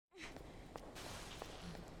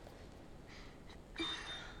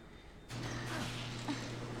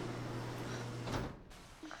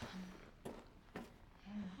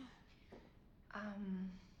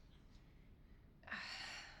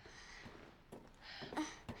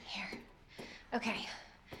Okay.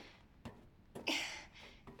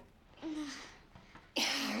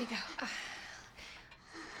 Here you go.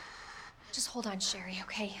 Just hold on, Sherry,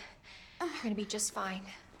 okay? You're gonna be just fine.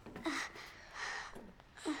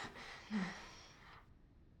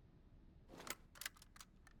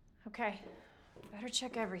 Okay, better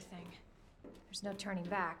check everything. There's no turning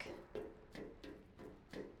back.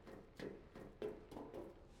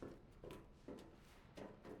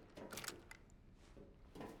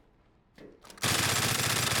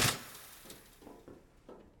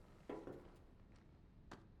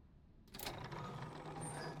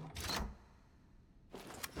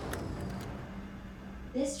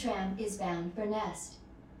 This tram is bound for Nest.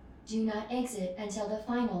 Do not exit until the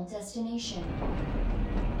final destination.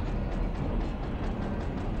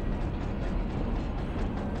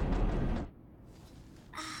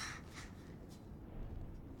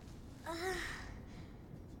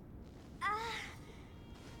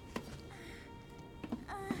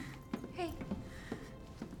 Hey.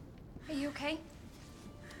 Are you okay?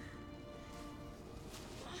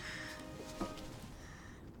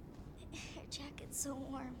 So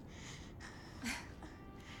warm. My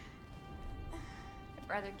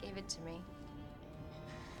brother gave it to me.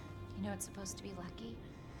 You know it's supposed to be lucky?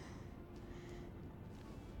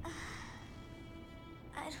 I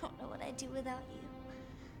don't know what I'd do without you.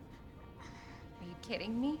 Are you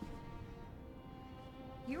kidding me?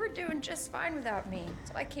 You were doing just fine without me,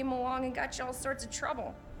 until I came along and got you all sorts of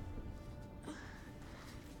trouble. I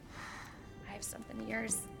have something of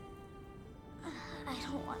yours. I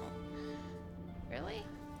don't want it. Really?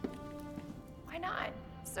 Why not?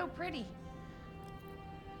 It's so pretty.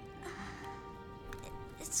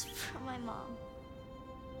 It's from my mom.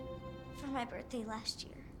 For my birthday last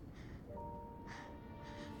year.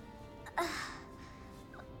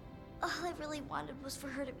 All I really wanted was for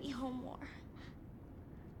her to be home more.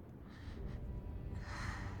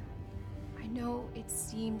 I know it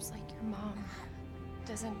seems like your mom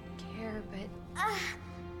doesn't care, but...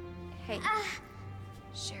 Hey,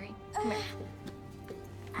 Sherry, come here.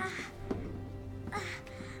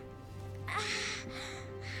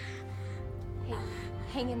 Hey,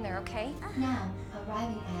 hang in there, okay? Now,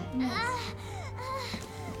 arriving at Nest.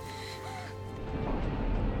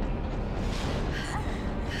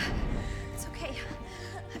 It's okay.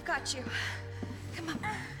 I've got you. Come on.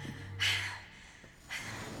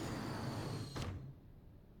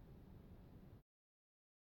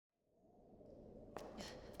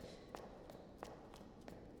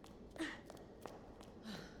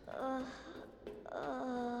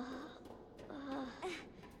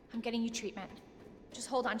 I'm getting you treatment. Just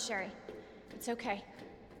hold on, Sherry. It's okay.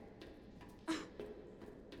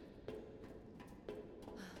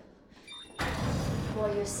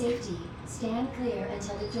 For your safety, stand clear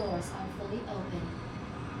until the doors are fully open.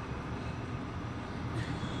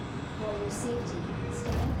 For your safety,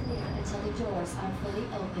 stand clear until the doors are fully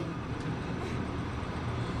open.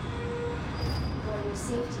 For your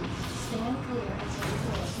safety, stand clear until the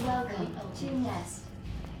doors. Welcome to Nest.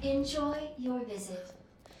 Enjoy your visit.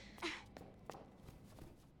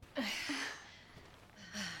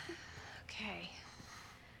 Okay.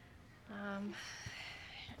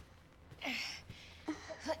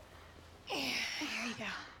 Here you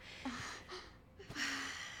go.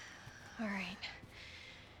 All right.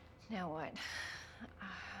 Now what?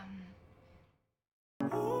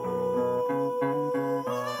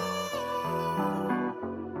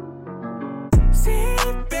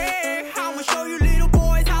 Sit back, I'ma show you little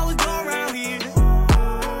boys how it's done around here.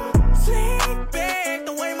 Slick back,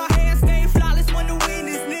 the way my hands stay flawless when the wind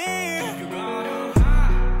is near.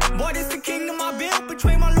 Boy, this the kingdom I built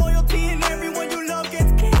between my loyalty and everyone you love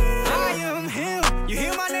gets killed. I am him, you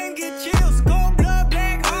hear my name get chills. Gold blood,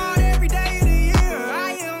 black heart every day of the year.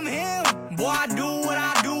 I am him, boy, I do what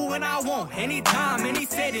I do when I want. Anytime, any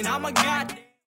setting, I'm a god.